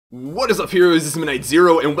What is up, heroes? This is Midnight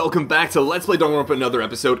Zero, and welcome back to Let's Play Danganronpa Another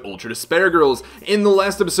episode, Ultra Despair Girls. In the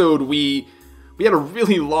last episode, we had a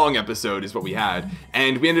really long episode, is what we had,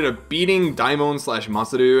 and we ended up beating Daimon slash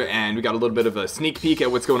Masaru, and we got a little bit of a sneak peek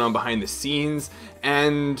at what's going on behind the scenes,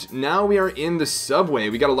 and now we are in the subway.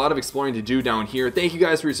 We got a lot of exploring to do down here. Thank you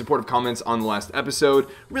guys for your supportive comments on the last episode.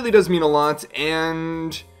 Really does mean a lot,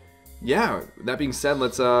 and yeah, that being said,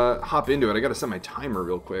 let's hop into it. I gotta set my timer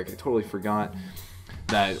real quick. I totally forgot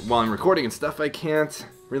that while I'm recording and stuff, I can't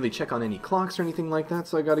really check on any clocks or anything like that,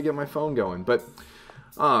 so I gotta get my phone going. But,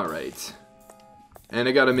 alright. And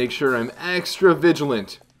I gotta make sure I'm extra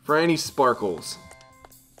vigilant for any sparkles.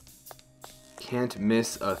 Can't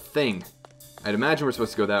miss a thing. I'd imagine we're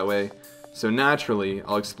supposed to go that way, so naturally,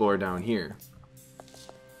 I'll explore down here.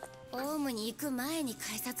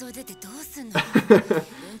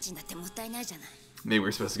 Maybe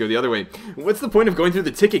we're supposed to go the other way. What's the point of going through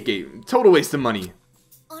the ticket gate? Total waste of money.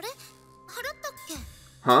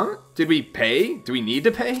 Huh? Did we pay? Do we need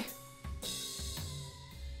to pay?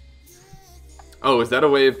 Oh, is that a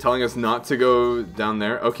way of telling us not to go down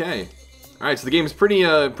there? Okay. Alright, so the game's pretty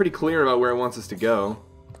clear about where it wants us to go.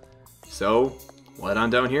 So, we'll head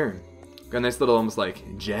on down here. Got a nice little, almost like,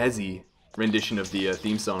 jazzy rendition of the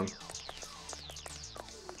theme song.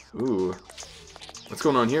 Ooh. What's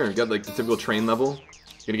going on here? Got like the typical train level.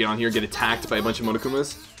 Gonna get on here, get attacked by a bunch of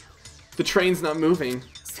Monokumas. The train's not moving.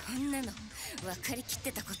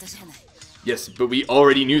 Yes, but we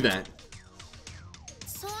already knew that.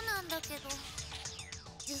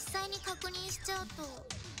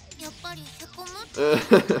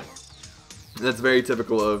 That's very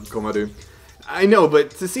typical of Komaru. I know,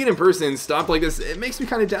 but to see it in person, stop like this, it makes me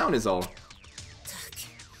kind of down is all.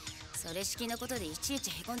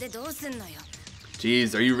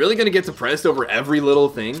 Jeez, are you really gonna get depressed over every little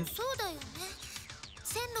thing?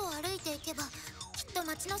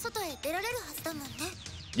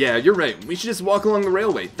 Yeah, you're right. We should just walk along the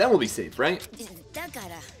railway. Then we'll be safe, right?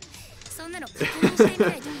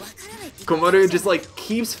 Komaru just like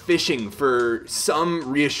keeps fishing for some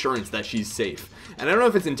reassurance that she's safe. And I don't know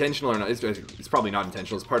if it's intentional or not. It's probably not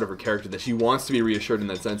intentional. It's part of her character that she wants to be reassured in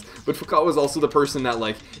that sense. But Fukawa is also the person that,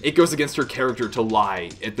 like, it goes against her character to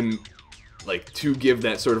lie at the, like, to give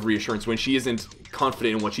that sort of reassurance when she isn't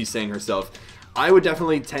confident in what she's saying herself. I would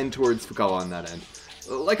definitely tend towards Fukawa on that end.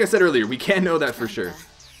 Like I said earlier, we can't know that for sure.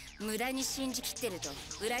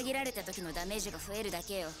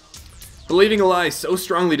 Believing a lie so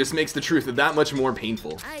strongly just makes the truth that much more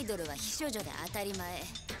painful.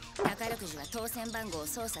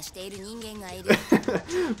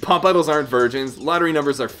 Pop idols aren't virgins, lottery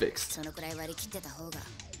numbers are fixed.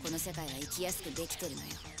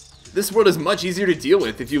 This world is much easier to deal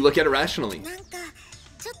with if you look at it rationally.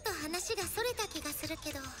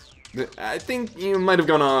 I think you might have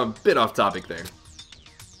gone a bit off topic there.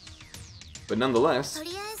 But nonetheless,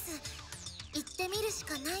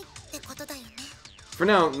 for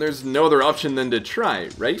now, there's no other option than to try,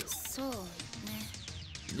 right?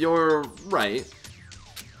 You're right.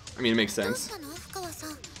 I mean, it makes sense.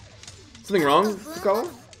 Something wrong, Fukawa?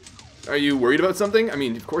 Are you worried about something? I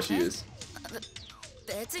mean, of course she is.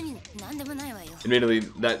 Admittedly,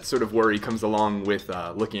 that sort of worry comes along with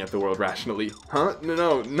looking at the world rationally. Huh?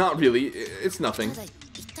 No, not really. It's nothing.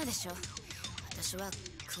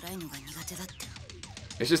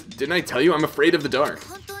 It's just, didn't I tell you I'm afraid of the dark?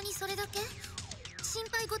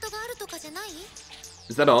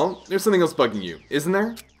 Is that all? There's something else bugging you, isn't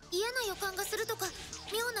there?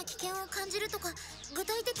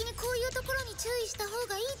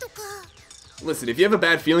 Listen, if you have a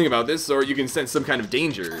bad feeling about this, or you can sense some kind of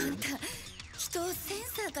danger...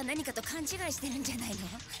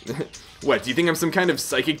 What, do you think I'm some kind of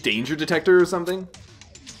psychic danger detector or something?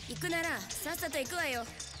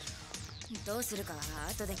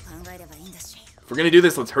 If we're gonna do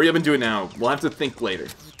this, let's hurry up and do it now. We'll have to think later.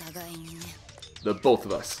 The both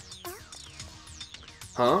of us.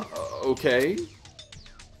 Huh? Okay.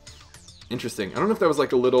 Interesting. I don't know if that was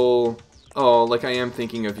like a little... Oh, like I am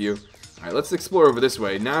thinking of you. Alright, let's explore over this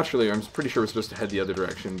way. Naturally, I'm pretty sure we're supposed to head the other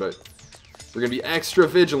direction, but we're gonna be extra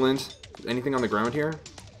vigilant. Anything on the ground here?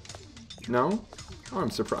 No? Oh,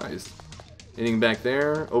 I'm surprised. Anything back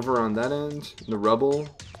there? Over on that end? The rubble?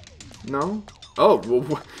 No? Oh,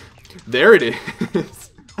 well, there it is.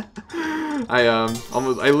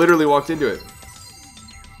 I literally walked into it.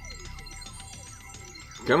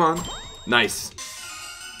 Come on. Nice.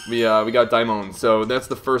 We got Daimon, so that's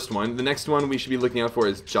the first one. The next one we should be looking out for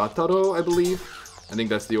is Jataro, I believe. I think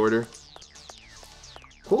that's the order.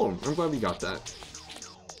 Cool, I'm glad we got that.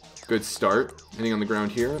 Good start. Anything on the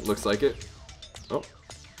ground here? Looks like it. Oh.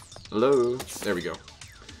 Hello. There we go.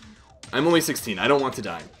 I'm only 16. I don't want to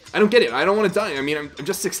die. I don't get it. I don't want to die. I mean, I'm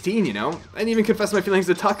just 16, you know? I didn't even confess my feelings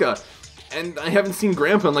to Taka. And I haven't seen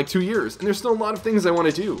Grandpa in like 2 years. And there's still a lot of things I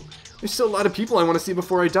want to do. There's still a lot of people I want to see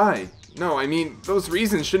before I die. No, I mean, those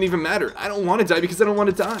reasons shouldn't even matter. I don't want to die because I don't want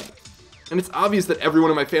to die. And it's obvious that everyone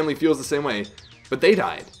in my family feels the same way. But they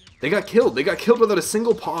died. They got killed. They got killed without a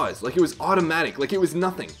single pause. Like it was automatic. Like it was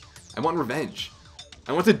nothing. I want revenge.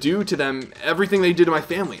 I want to do to them everything they did to my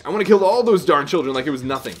family. I want to kill all those darn children like it was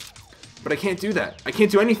nothing. But I can't do that. I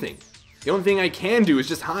can't do anything. The only thing I can do is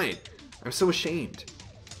just hide. I'm so ashamed.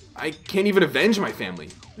 I can't even avenge my family.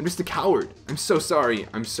 I'm just a coward. I'm so sorry.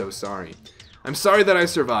 I'm so sorry. I'm sorry that I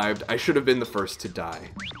survived. I should have been the first to die.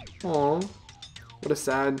 Aww. What a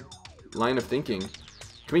sad line of thinking. Can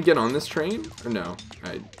we get on this train? Or no?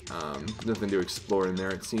 Alright, nothing to explore in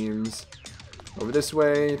there, it seems. Over this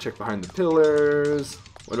way, check behind the pillars.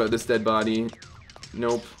 What about this dead body?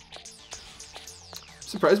 Nope.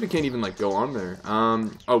 Surprised we can't even, like, go on there.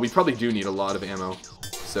 Oh, we probably do need a lot of ammo.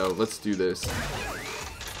 So, let's do this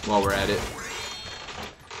while we're at it.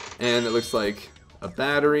 And it looks like a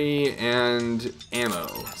battery and ammo.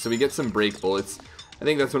 So we get some brake bullets. I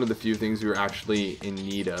think that's one of the few things we were actually in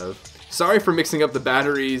need of. Sorry for mixing up the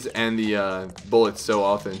batteries and the bullets so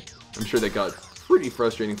often. I'm sure that got pretty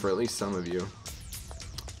frustrating for at least some of you.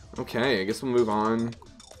 Okay, I guess we'll move on.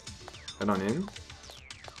 Head on in.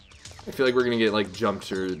 I feel like we're gonna get like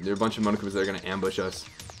jumped, or there are a bunch of Monokumas that are gonna ambush us.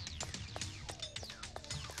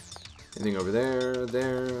 Anything over there?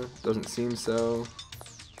 There? Doesn't seem so.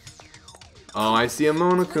 Oh, I see a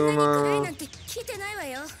Monokuma.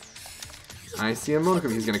 I see a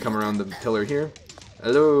Monokuma. He's gonna come around the pillar here.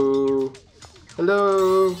 Hello.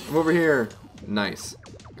 Hello. I'm over here. Nice.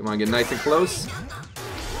 Come on, get nice and close.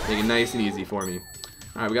 Make it nice and easy for me.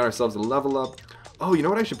 Alright, we got ourselves a level up. Oh, you know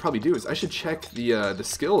what I should probably do is I should check the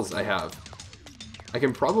skills I have. I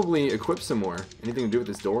can probably equip some more. Anything to do with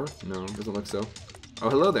this door? No, doesn't look so. Oh,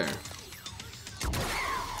 hello there.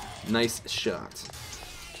 Nice shot.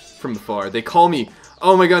 From afar. They call me.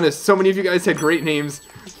 Oh my goodness, so many of you guys had great names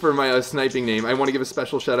for my sniping name. I want to give a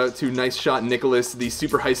special shout out to Nice Shot Nicholas, the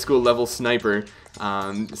super high school level sniper,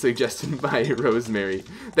 suggested by Rosemary.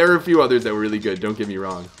 There are a few others that were really good, don't get me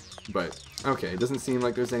wrong. But, okay, it doesn't seem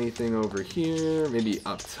like there's anything over here. Maybe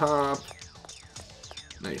up top.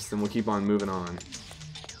 Nice, then we'll keep on moving on.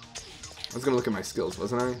 I was going to look at my skills,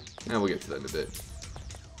 wasn't I? Yeah, we'll get to that in a bit.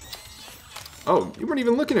 Oh, you weren't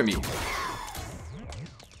even looking at me.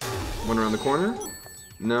 One around the corner?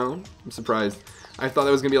 No, I'm surprised. I thought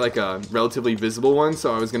that was going to be like a relatively visible one,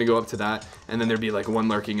 so I was going to go up to that, and then there'd be like one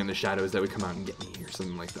lurking in the shadows that would come out and get me, or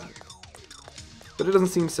something like that. But it doesn't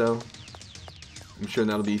seem so. I'm sure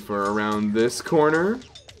that'll be for around this corner.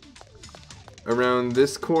 Around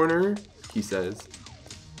this corner, he says.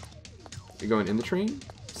 Are you going in the train?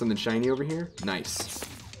 Something shiny over here? Nice.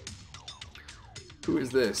 Who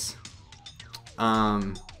is this?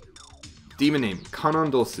 Demon name,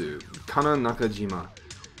 Kanan Dosu, Kanan Nakajima.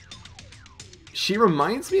 She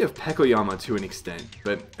reminds me of Pekoyama to an extent,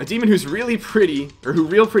 but a demon who's really pretty, or who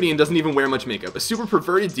real pretty and doesn't even wear much makeup. A super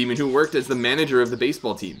perverted demon who worked as the manager of the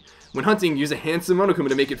baseball team. When hunting, use a handsome Monokuma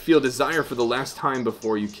to make it feel desire for the last time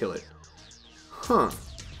before you kill it. Huh.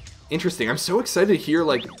 Interesting. I'm so excited to hear,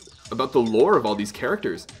 like, about the lore of all these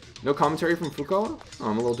characters. No commentary from Fukawa? Oh,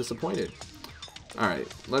 I'm a little disappointed. Alright,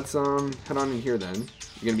 let's head on in here then.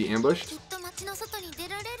 You gonna be ambushed?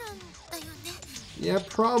 Yeah,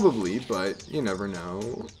 probably, but you never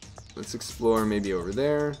know. Let's explore maybe over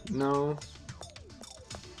there. No.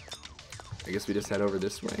 I guess we just head over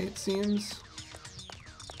this way, it seems.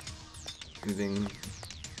 Anything?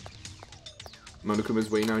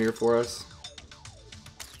 Monokuma's waiting out here for us?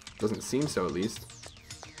 Doesn't seem so, at least.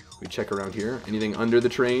 We check around here. Anything under the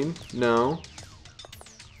train? No.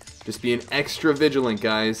 Just being extra vigilant,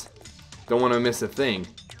 guys. Don't want to miss a thing.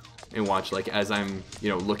 And watch, like, as I'm, you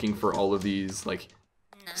know, looking for all of these, like,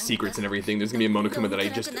 secrets and everything, there's gonna be a Monokuma that I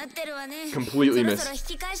just completely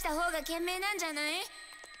missed.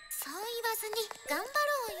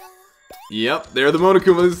 Yep, they're the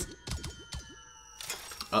Monokumas.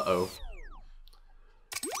 Uh-oh.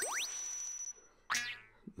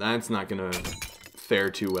 That's not gonna fare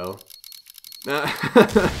too well.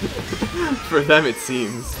 For them, it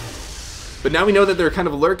seems. But now we know that they're kind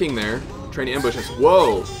of lurking there, trying to ambush us.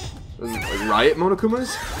 Whoa! Like riot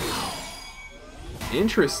Monokumas?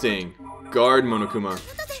 Interesting. Guard Monokuma.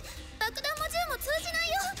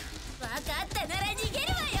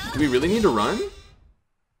 Do we really need to run?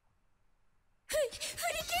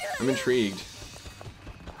 I'm intrigued.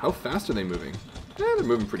 How fast are they moving? They're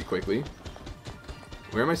moving pretty quickly.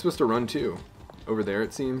 Where am I supposed to run to? Over there,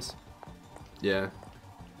 it seems. Yeah.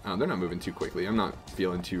 Oh, they're not moving too quickly. I'm not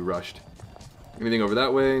feeling too rushed. Anything over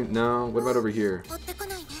that way? No. What about over here? I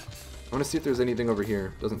want to see if there's anything over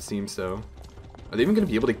here. Doesn't seem so. Are they even going to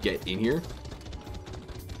be able to get in here?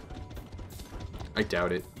 I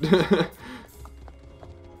doubt it.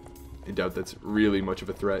 I doubt that's really much of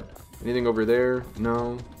a threat. Anything over there?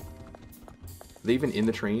 No. Are they even in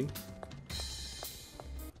the train?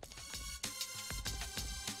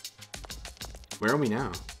 Where are we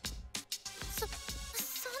now?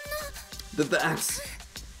 That's...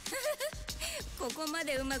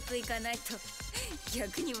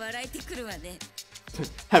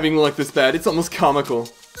 Having luck this bad, it's almost comical.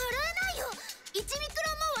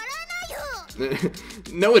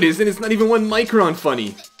 No, it isn't. It's not even 1 micron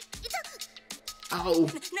funny. Ow.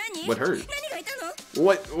 What hurt?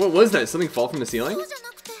 What was that? Something fall from the ceiling?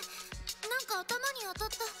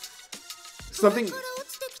 Something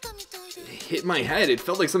hit my head. It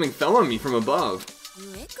felt like something fell on me from above.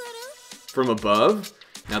 From above?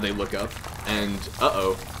 Now they look up, and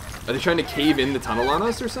uh-oh. Are they trying to cave in the tunnel on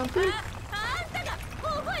us or something?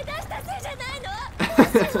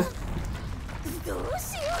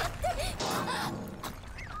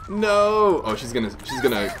 No! Oh, she's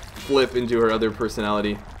gonna flip into her other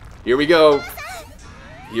personality. Here we go.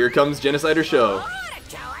 Here comes Genocider Show.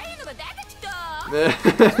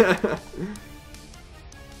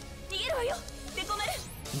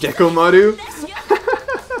 Gekomaru?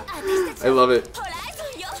 I love it.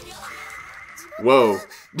 Whoa.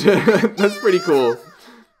 That's pretty cool.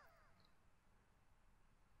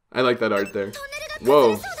 I like that art there.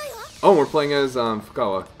 Whoa. Oh, we're playing as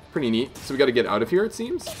Fukawa. Pretty neat. So we gotta get out of here, it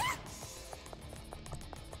seems.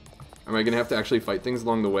 Am I gonna have to actually fight things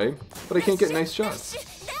along the way? But I can't get nice shots.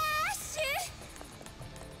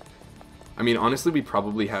 I mean, honestly, we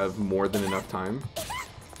probably have more than enough time.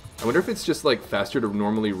 I wonder if it's just like faster to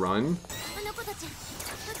normally run.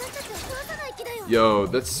 Yo,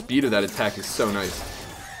 the speed of that attack is so nice.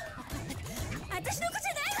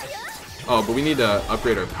 Oh, but we need to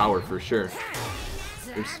upgrade our power for sure.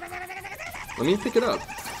 Let me pick it up.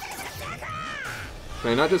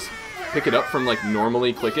 Can I not just pick it up from like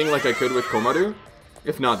normally clicking like I could with Komaru?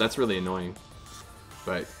 If not, that's really annoying.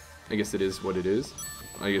 But I guess it is what it is.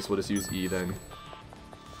 I guess we'll just use E then.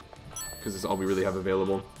 Because it's all we really have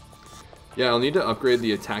available. Yeah, I'll need to upgrade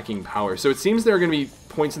the attacking power. So it seems there are going to be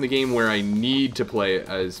points in the game where I need to play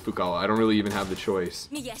as Fukawa. I don't really even have the choice.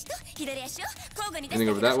 Anything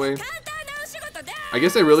over that way? I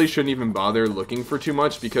guess I really shouldn't even bother looking for too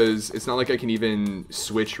much because it's not like I can even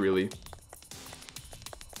switch really.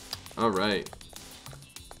 Alright.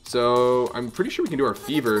 So, I'm pretty sure we can do our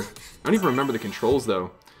fever. I don't even remember the controls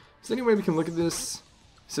though. Is there any way we can look at this?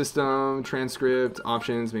 System, transcript,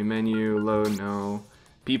 options, main menu, load, no.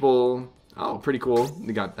 People. Oh, pretty cool.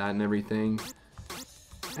 We got that and everything.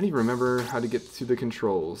 I don't even remember how to get to the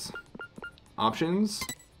controls. Options?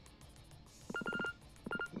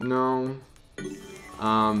 No.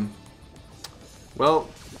 Well,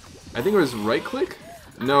 I think it was right click?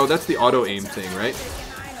 No, that's the auto aim thing, right?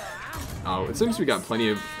 Oh, it seems we got plenty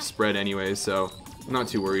of spread anyway, so I'm not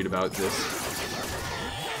too worried about this.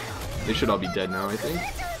 They should all be dead now, I think.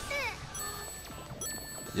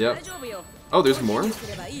 Yep. Oh, there's more?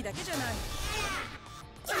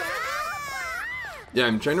 Yeah,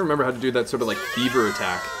 I'm trying to remember how to do that sort of like fever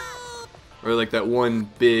attack. Or like that one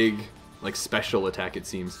big, like special attack it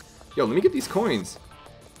seems. Yo, let me get these coins.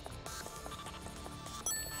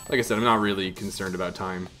 Like I said, I'm not really concerned about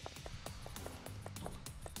time.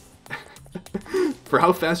 For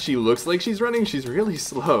how fast she looks like she's running, she's really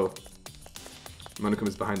slow.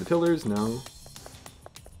 Monokuma's behind the pillars, no.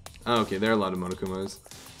 Oh, okay, there are a lot of Monokumas.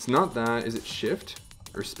 It's not that. Is it shift?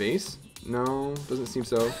 Or space? No, doesn't seem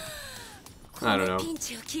so. I don't know.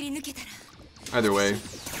 Either way,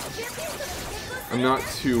 I'm not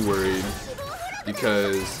too worried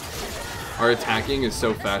because our attacking is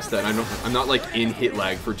so fast that I'm not like in hit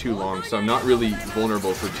lag for too long, so I'm not really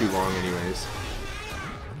vulnerable for too long anyways.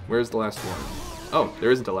 Where's the last one? Oh,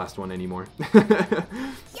 there isn't a last one anymore.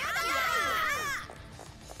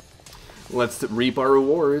 Let's reap our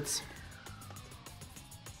rewards.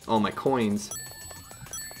 All my coins.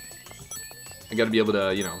 I gotta be able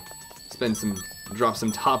to, you know, drop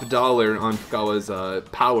some top dollar on Fukawa's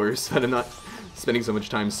powers so that I'm not spending so much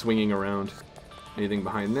time swinging around. Anything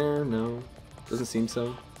behind there? No. Doesn't seem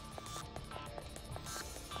so.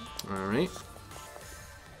 Alright.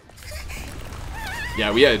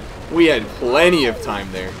 Yeah, we had plenty of time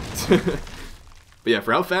there. But yeah,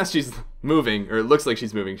 for how fast she's moving, or it looks like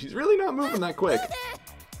she's moving, she's really not moving that quick.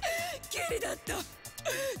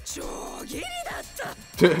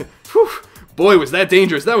 Whew, boy, was that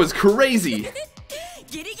dangerous. That was crazy.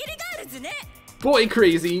 Boy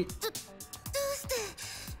crazy.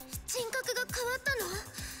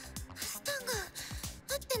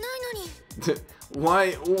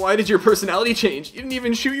 Why did your personality change? You didn't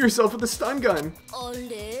even shoot yourself with a stun gun.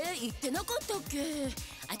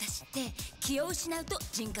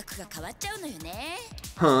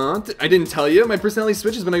 Huh? I didn't tell you? My personality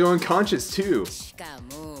switches when I go unconscious too.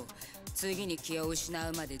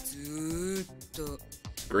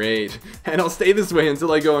 Great. And I'll stay this way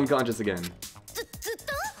until I go unconscious again.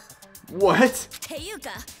 What?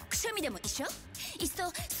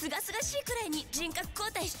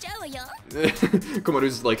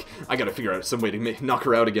 Komaru's like, I gotta figure out some way to knock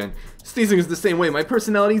her out again. Sneezing is the same way. My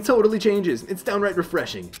personality totally changes. It's downright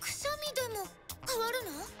refreshing.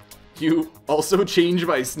 You also change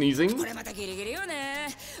by sneezing?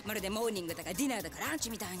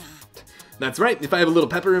 That's right. If I have a little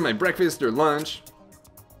pepper in my breakfast or lunch.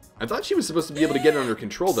 I thought she was supposed to be able to get it under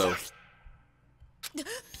control though.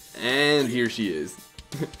 And here she is.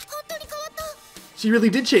 She really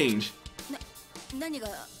did change.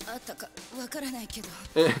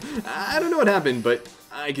 I don't know what happened, but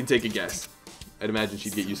I can take a guess. I'd imagine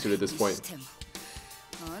she'd get used to it at this point.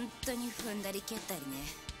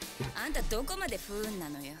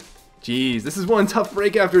 Jeez, this is one tough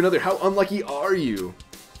break after another. How unlucky are you?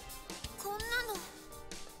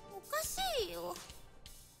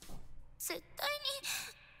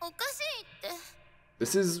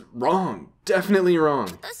 This is wrong. Definitely wrong.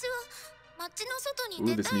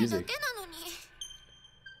 Ooh, this music.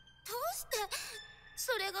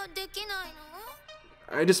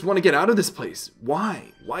 I just want to get out of this place.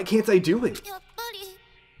 Why? Why can't I do it?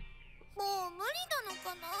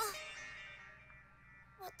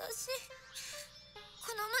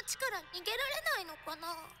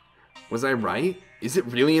 Was I right? Is it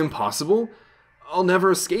really impossible? I'll never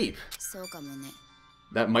escape.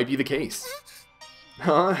 That might be the case.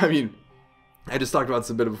 Huh? I mean, I just talked about this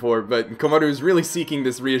a bit before, but Komaru is really seeking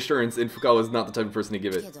this reassurance, and Fukawa is not the type of person to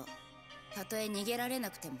give it.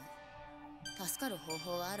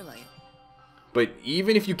 But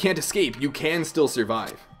even if you can't escape, you can still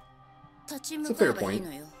survive. That's a fair point.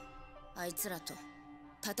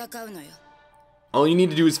 All you need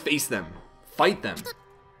to do is face them. Fight them.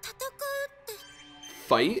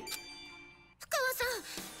 Fight?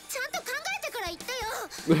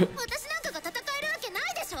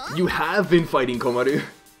 You have been fighting, Komaru.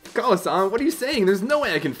 Fukawa-san, what are you saying? There's no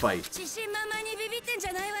way I can fight.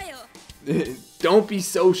 Don't be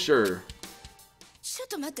so sure.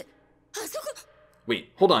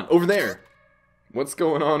 Wait, hold on. Over there. What's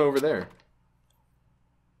going on over there?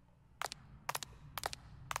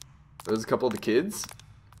 There's a couple of the kids.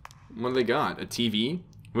 What do they got? A TV?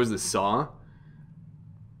 What is this, Saw?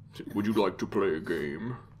 Would you like to play a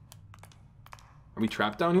game? Are we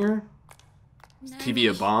trapped down here? Is TV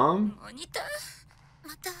a bomb?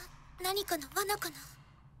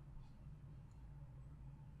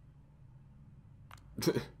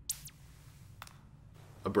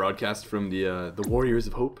 A broadcast from the Warriors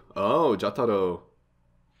of Hope? Oh, Jataro.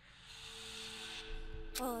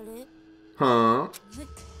 Huh?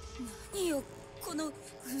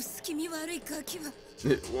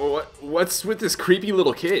 What's with this creepy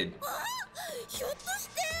little kid?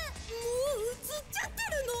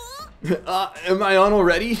 Am I on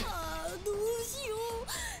already?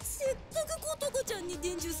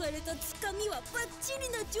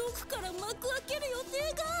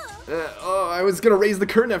 Oh, I was gonna raise the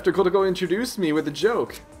curtain after Kotoko introduced me with a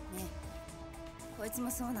joke.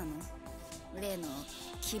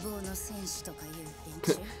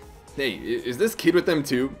 Hey, is this kid with them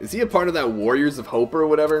too? Is he a part of that Warriors of Hope or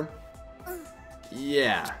whatever?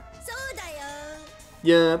 Yeah.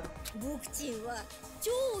 Yep.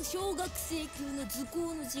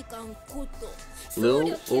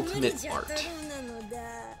 Lil Ultimate Art.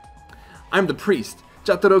 I'm the priest,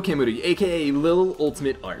 Jataro Kemuri, aka Lil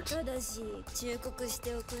Ultimate Art.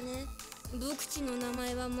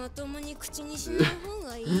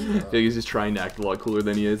 He's just trying to act a lot cooler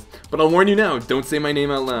than he is. But I'll warn you now, don't say my name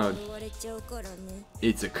out loud.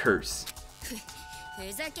 It's a curse.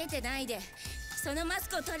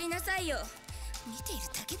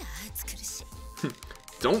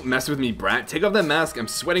 Don't mess with me, brat. Take off that mask. I'm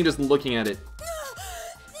sweating just looking at it.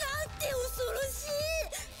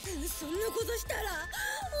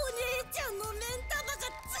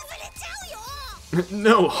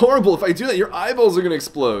 No, horrible. If I do that, your eyeballs are gonna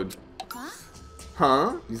explode.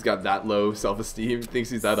 Huh? He's got that low self-esteem. Thinks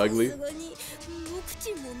he's that ugly.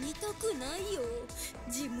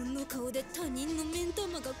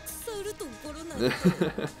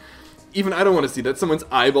 Even I don't want to see that. Someone's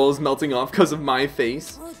eyeballs melting off because of my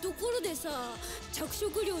face. ところでさ、着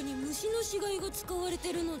色料に虫の死骸が使われ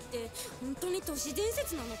てるのって本当に都市伝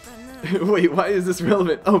説なのかな？ Wait, why is this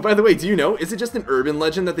relevant? Oh, by the way, do you know? Is it just an urban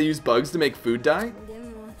legend that they use bugs to make food dye?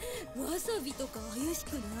 でもわさびとか怪し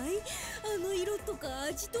くない？あの色とか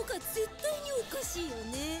味とか絶対におかしいよ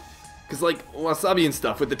ね。Because, like, wasabi and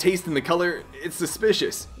stuff, with the taste and the color, it's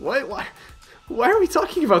suspicious. What? Why are we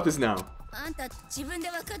talking about this now? あんた自分で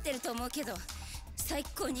分かってると思うけど、最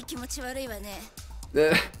高に気持ち悪いわね。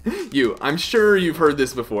You, I'm sure you've heard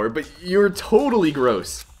this before, but you're totally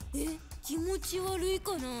gross. 気持ち悪い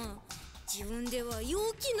かな？自分では陽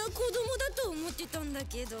気な子供だと思ってたんだ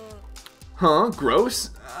けど。Huh?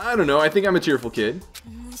 Gross? I don't know, I think I'm a cheerful kid.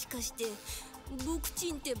 もしかして僕ち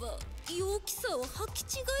んってば陽気さを履き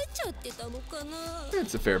違えちゃってたのかな？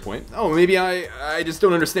 That's a fair point. Oh, maybe I just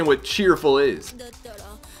don't understand what cheerful is. だったら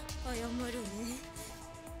謝るね。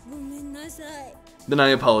ごめんなさい。 Then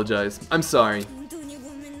I apologize. I'm sorry. 本当にご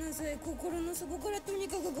めんなさい。心の底からとに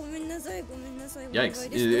かくごめんなさい。ごめんなさい。 Yikes.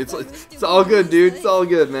 It's all good, dude. It's all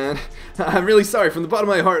good, man. I'm really sorry. From the bottom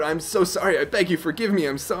of my heart, I'm so sorry. I beg you, forgive me.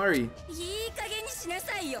 I'm sorry. いい加減にしな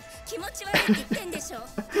さいよ。気持ち悪いって言ってんでしょ。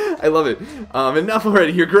I love it. Enough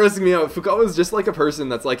already. You're grossing me out. Fukawa is just like a person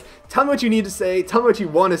that's like, tell me what you need to say, tell me what you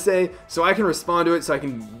want to say, so I can respond to it, so I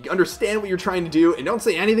can understand what you're trying to do, and don't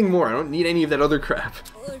say anything more. I don't need any of that other crap.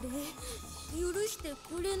 あれ、許して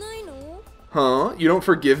くれないの？ Huh? You don't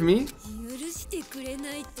forgive me? 許してくれ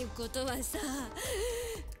ないってことはさ。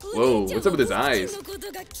 Whoa, what's up with his eyes? のこ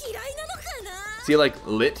とが嫌いなのかな？ Is he like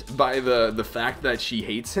lit by the fact that she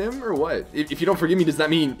hates him, or what? If you don't forgive me, does that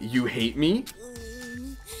mean you hate me?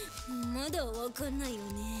 まだわかんないよ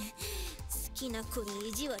ね。好きな子に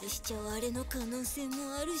意地悪しちゃうあれの可能性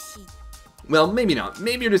もあるし。 Well, maybe not.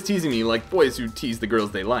 Maybe you're just teasing me like boys who tease the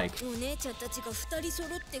girls they like. お姉ちゃんたちが二人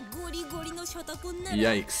揃ってゴリゴリのシャタコンなら、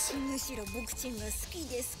 Yikes. むしろ僕ちんが好き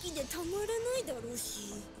でたまらないだろう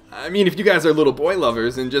し。 I mean, if you guys are little boy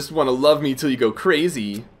lovers and just want to love me till you go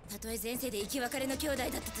crazy. たとえ前世で生き別れの兄弟だっ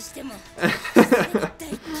たとしても、大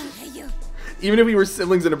嫌いよ。 Even if we were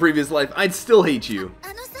siblings in a previous life, I'd still hate you. あ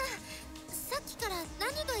のさっきから何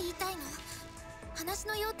が言いたいの？話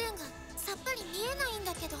の要点がさっぱり見えないん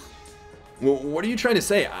だけど。 Well, what are you trying to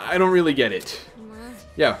say? I don't really get it.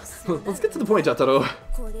 Yeah, let's get to the point, Jataro.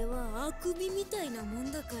 これはあくびみたいなも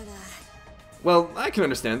んだから。 Well, I can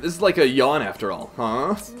understand. This is like a yawn after all,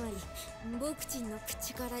 huh? つまり僕ちんの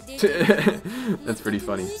口から出てる That's pretty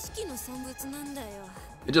funny. 無意識の産物なんだよ。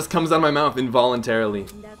 It just comes out of my mouth involuntarily.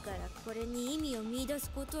 だからこれに意味を見出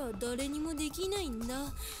すことは誰にもできないんだ。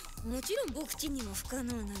もちろん僕ちんにも不可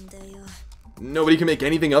能なんだよ。 Nobody can make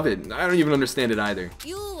anything of it. I don't even understand it either.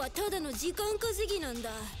 要はただの時間稼ぎなん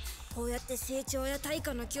だ。こうやって成長や対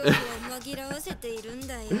価の恐怖を紛らわせているん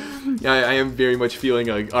だよ。Yeah, I am very much feeling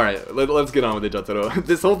like, alright, let's get on with it, Jataro.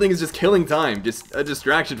 This whole thing is just killing time, just a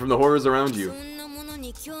distraction from the horrors around you. そんなもの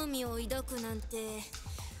に興味を抱くなんて、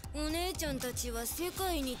お姉ちゃんたちは世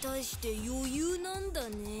界に対して余裕なんだ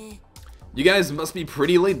ね。 You guys must be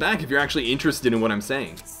pretty laid back if you're actually interested in what I'm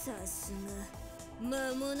saying. さすが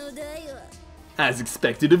魔物だよ。 As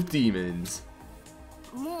expected of demons.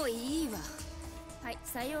 もういいわ。はい、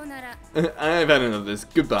さようなら。 I've had enough of this.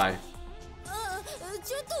 Goodbye.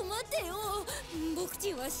 ちょっと待ってよ。僕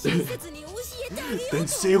ちんは親切に教えてあげようと。 Then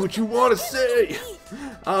say what you want to say.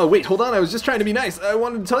 Wait, hold on. I was just trying to be nice. I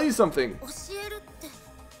wanted to tell you something. 教えるって。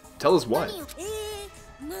 Tell us what?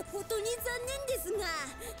 誠に残念ですが、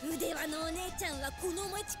腕輪のお姉ちゃんはこの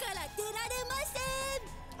町から出られませ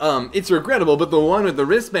ん。 It's regrettable, but the one with the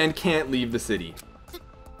wristband can't leave the city.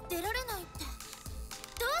 出られないって。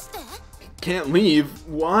どうして？ Can't leave?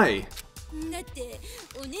 Why? だって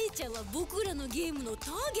お姉ちゃんは僕らのゲームのタ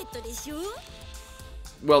ーゲットでしょ？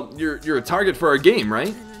 Well, you're a target for our game,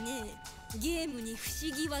 right? ゲームに不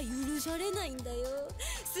思議は許されないんだよ。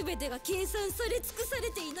すべてが計算され尽くされ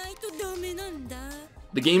ていないとダメなんだ。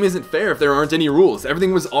 The game isn't fair if there aren't any rules.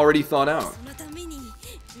 Everything was already thought out. そのために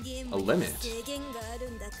ゲー A ムに limit. 制限がある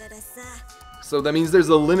んだからさ。 So that means there's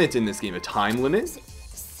a limit in this game. A time limit?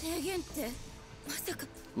 制限ってまさか。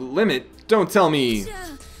 Limit? Don't tell me. じゃ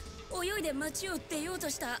あ泳いで街を出ようと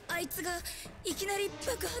したあいつがいきなり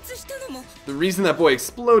爆発したのも。 The reason that boy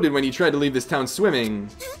exploded when he tried to leave this town swimming.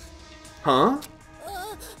 Huh?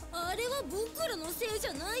 あれは僕らのせいじ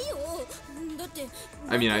ゃないよ。だって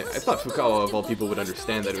I mean, I thought Fukawa of all people would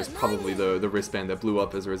understand that it was probably the wristband that blew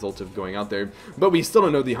up as a result of going out there. But we still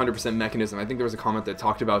don't know the 100% mechanism. I think there was a comment that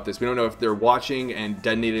talked about this. We don't know if they're watching and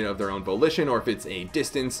detonated of their own volition or if it's a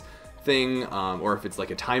distance thing, or if it's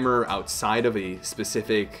like a timer outside of a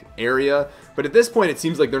specific area. But at this point, it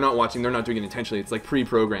seems like they're not watching, they're not doing it intentionally. It's like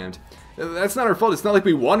pre-programmed. That's not our fault. It's not like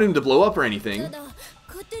we wanted him to blow up or anything.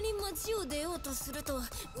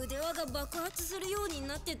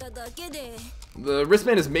 The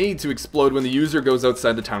wristband is made to explode when the user goes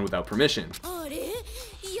outside the town without permission.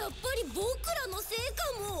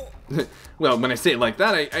 Well, when I say it like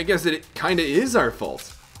that, I guess it kinda is our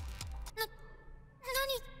fault.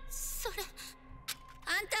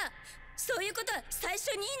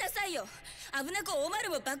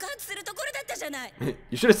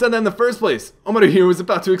 You should have said that in the first place. Omaru here was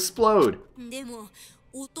about to explode.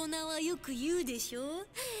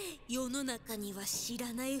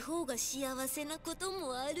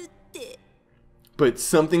 But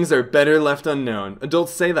some things are better left unknown.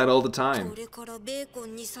 Adults say that all the time.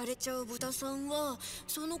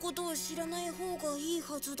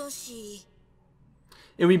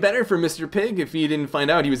 It would be better for Mr. Pig if he didn't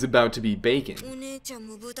find out he was about to be bacon.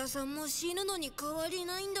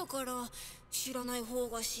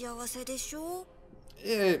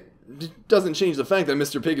 It doesn't change the fact that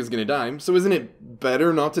Mr. Pig is gonna die, so isn't it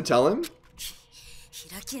better not to tell him?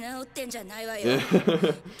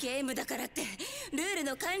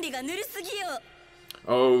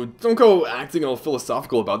 Oh, don't go acting all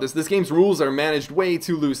philosophical about this. This game's rules are managed way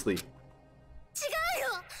too loosely.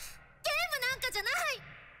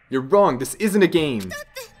 You're wrong, this isn't a game.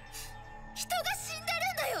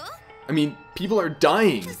 I mean, people are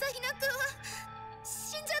dying.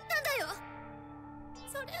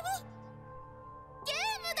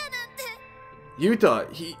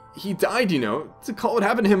 Yuta, he died, you know. To call what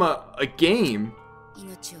happened to him a game.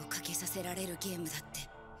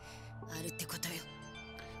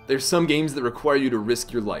 There's some games that require you to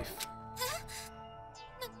risk your life.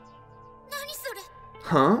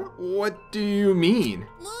 Huh? What do you mean?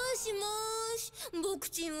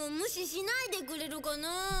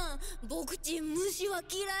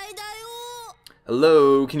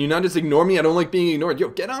 Hello, can you not just ignore me? I don't like being ignored. Yo,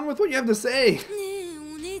 get on with what you have to say.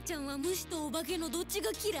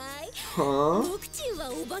 Huh?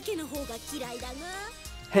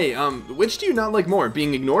 Hey, which do you not like more,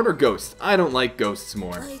 being ignored or ghosts? I don't like ghosts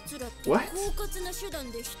more. What?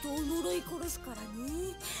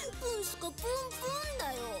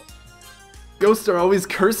 Ghosts are always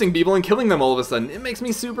cursing people and killing them all of a sudden. It makes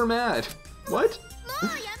me super mad. What?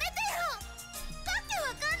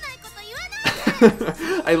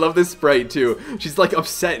 I love this sprite too. She's like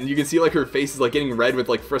upset and you can see like her face is like getting red with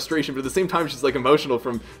like frustration, but at the same time she's like emotional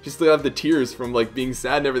from, she still have the tears from like being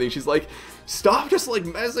sad and everything. She's like, stop just like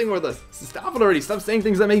messing with us. Stop it already. Stop saying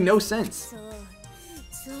things that make no sense.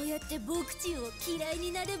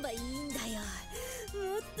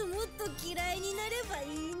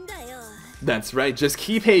 That's right, just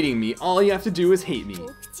keep hating me. All you have to do is hate me.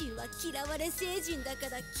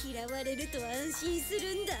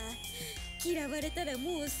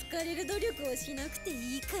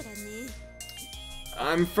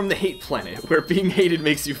 I'm from the hate planet, where being hated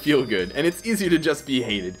makes you feel good, and it's easier to just be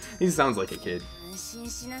hated. He sounds like a kid.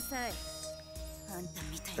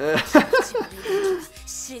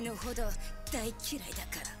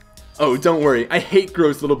 Oh, don't worry, I hate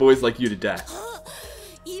gross little boys like you to death.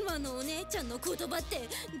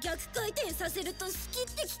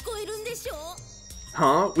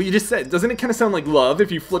 Huh? What you just said, doesn't it kind of sound like love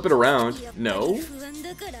if you flip it around? No?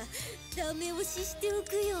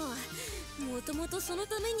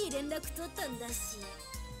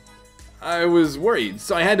 I was worried,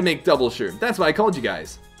 so I had to make double sure. That's why I called you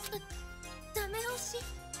guys.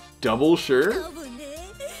 Double sure?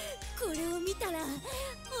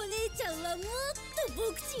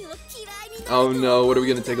 Oh no, what are we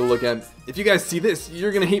gonna take a look at? If you guys see this,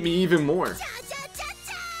 you're gonna hate me even more.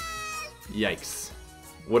 Yikes.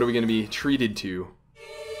 What are we gonna be treated to?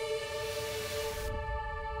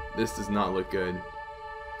 This does not look good.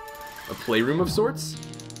 A playroom of sorts?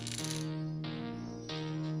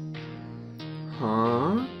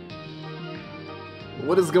 Huh?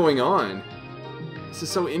 What is going on? This is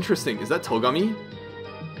so interesting. Is that Togami?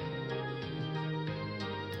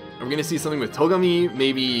 Are we gonna see something with Togami?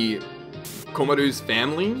 Maybe Komaru's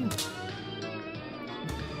family?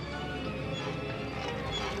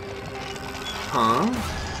 Huh?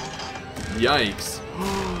 Yikes.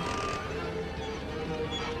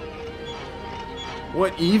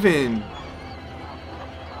 What even?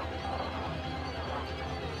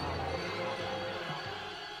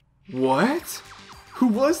 What? Who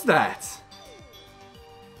was that?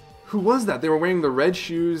 Who was that? They were wearing the red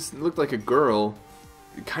shoes. It looked like a girl.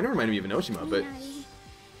 It kind of reminded me of Enoshima, but...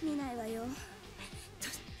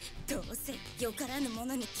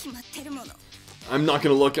 I'm not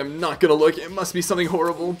gonna look, I'm not gonna look. It must be something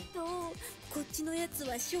horrible.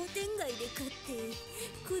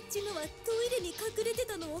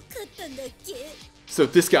 So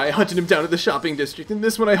this guy, I hunted him down at the shopping district, and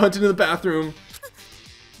this one I hunted in the bathroom.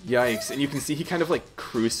 Yikes, and you can see he kind of like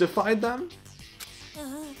crucified them?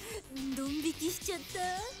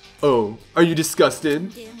 Oh, are you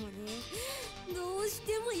disgusted?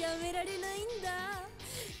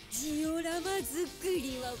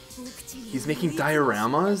 He's making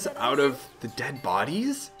dioramas out of the dead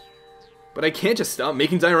bodies? But I can't just stop.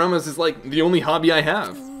 Making dioramas is like the only hobby I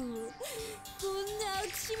have.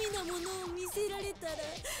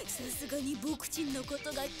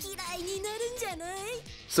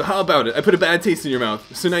 So how about it? I put a bad taste in your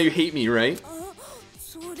mouth, so now you hate me, right?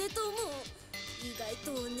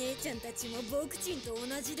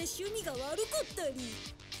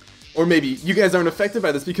 Or maybe you guys aren't affected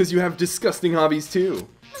by this because you have disgusting hobbies too.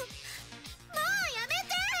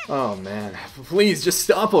 Oh man, please just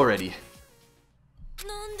stop already.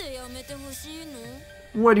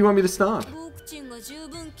 Why do you want me to stop?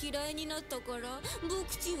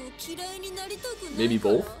 Maybe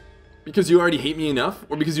both? Because you already hate me enough?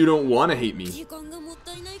 Or because you don't want to hate me?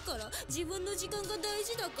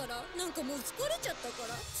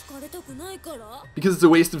 Because it's a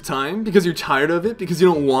waste of time? Because you're tired of it? Because you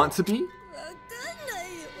don't want to be?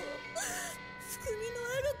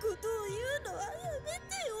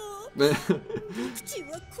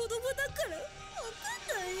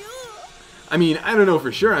 I mean, I don't know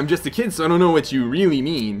for sure. I'm just a kid, so I don't know what you really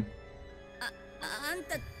mean.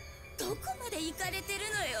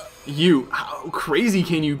 You, how crazy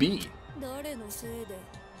can you be?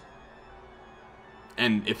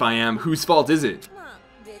 And if I am, whose fault is it?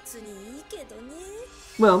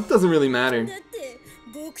 Well, doesn't really matter.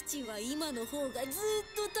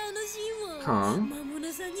 Huh?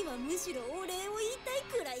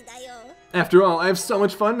 After all, I have so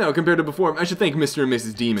much fun now compared to before. I should thank Mr. and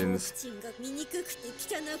Mrs. Demons.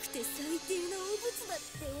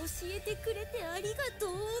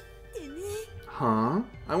 Huh?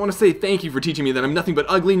 I want to say thank you for teaching me that I'm nothing but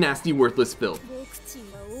ugly, nasty, worthless filth.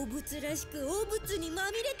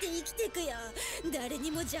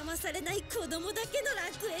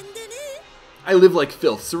 I live like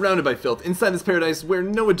filth, surrounded by filth, inside this paradise where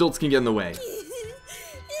no adults can get in the way.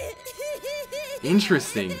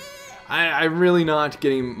 Interesting. I'm really not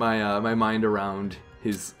getting my my mind around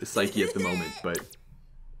his psyche at the moment, but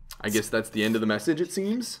I guess that's the end of the message, it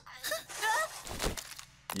seems.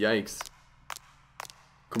 Yikes.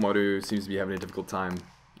 Komaru seems to be having a difficult time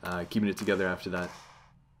keeping it together after that.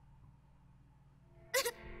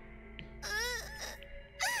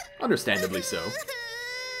 Understandably so.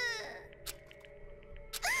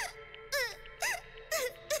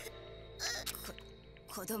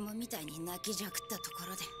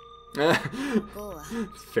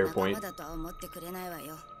 Fair point.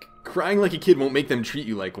 Crying like a kid won't make them treat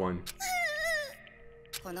you like one.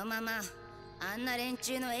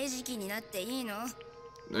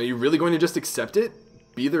 Are you really going to just accept it?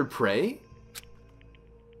 Be their prey?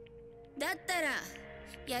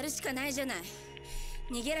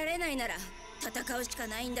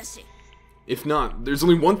 If not, there's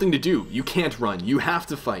only one thing to do. You can't run. You have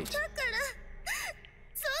to fight.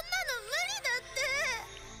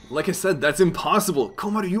 Like I said, that's impossible.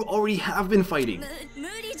 Komaru, you already have been fighting.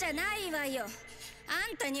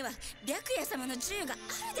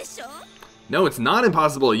 No, it's not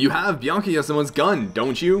impossible. You have Byakuya-sama's gun,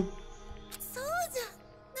 don't you?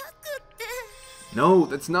 No,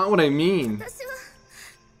 that's not what I mean.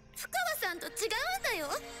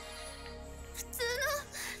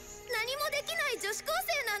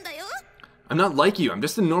 I'm not like you. I'm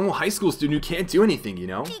just a normal high school student who can't do anything, you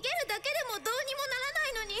know?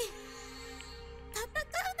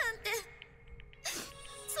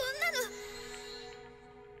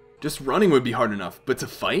 Just running would be hard enough, but to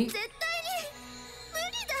fight?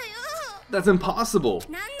 That's impossible.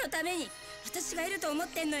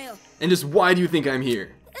 And just why do you think I'm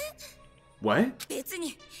here? What?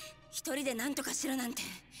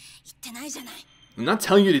 I'm not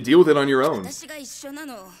telling you to deal with it on your own.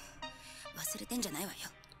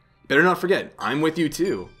 Better not forget, I'm with you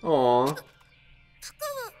too. Aww.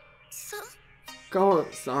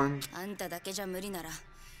 Kawa-san.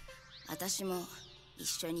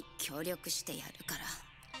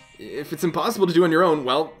 If it's impossible to do on your own,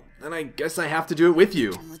 well, then I guess I have to do it with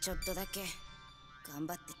you.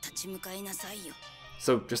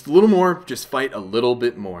 So just a little more, just fight a little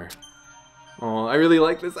bit more. Oh, I really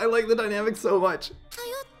like this. I like the dynamic so much.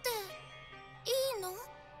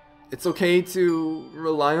 it's okay to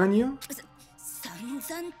rely on you?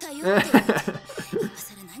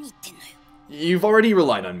 You've already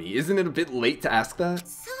relied on me. Isn't it a bit late to ask that?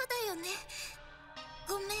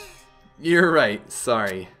 You're right.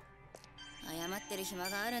 Sorry.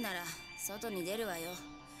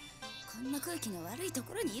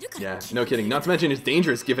 Yeah, no kidding. Not to mention it's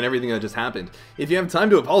dangerous given everything that just happened. If you have time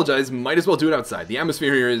to apologize, might as well do it outside. The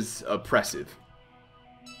atmosphere here is oppressive.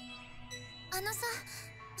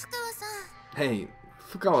 Hey,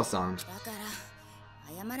 Fukawa-san.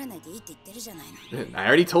 I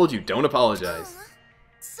already told you, don't apologize.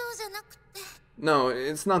 No,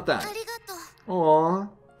 it's not that. Aww,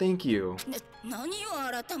 thank you.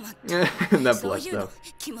 That blush, though.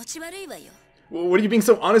 What are you being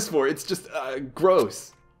so honest for? It's just,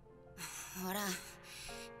 gross.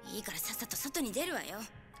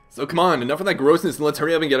 So come on, enough of that grossness and let's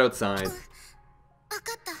hurry up and get outside.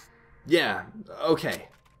 Yeah, okay.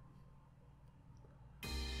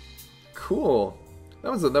 Cool.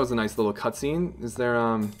 That was a nice little cutscene. Is there,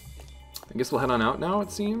 I guess we'll head on out now, it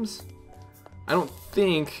seems. I don't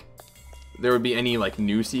think there would be any, like,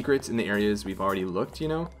 new secrets in the areas we've already looked, you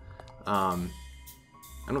know? I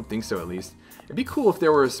don't think so, at least. It'd be cool if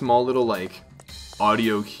there were a small little, like,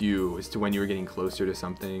 audio cue as to when you were getting closer to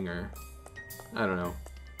something, or... I don't know.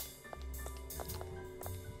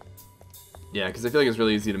 Yeah, because I feel like it's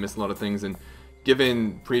really easy to miss a lot of things, and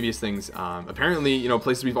given previous things, apparently, you know,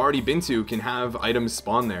 places we've already been to can have items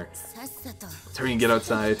spawn there. Let's hurry and get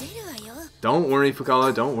outside. Don't worry,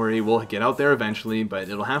 Fukawa, don't worry. We'll get out there eventually, but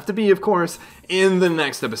it'll have to be, of course, in the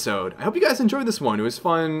next episode. I hope you guys enjoyed this one. It was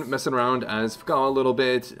fun messing around as Fukawa a little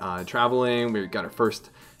bit, traveling. We got our first,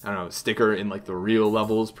 I don't know, sticker in like the real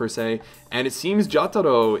levels per se. And it seems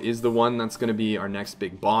Jotaro is the one that's going to be our next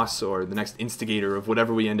big boss or the next instigator of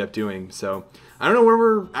whatever we end up doing. So I don't know where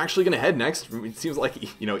we're actually going to head next. It seems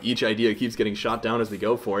like, you know, each idea keeps getting shot down as we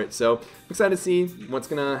go for it. So I'm excited to see what's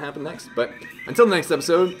going to happen next. But until the next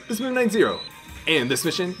episode, this is Moon Knight Zero, and this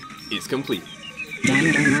mission is complete.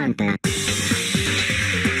 Danganronpa.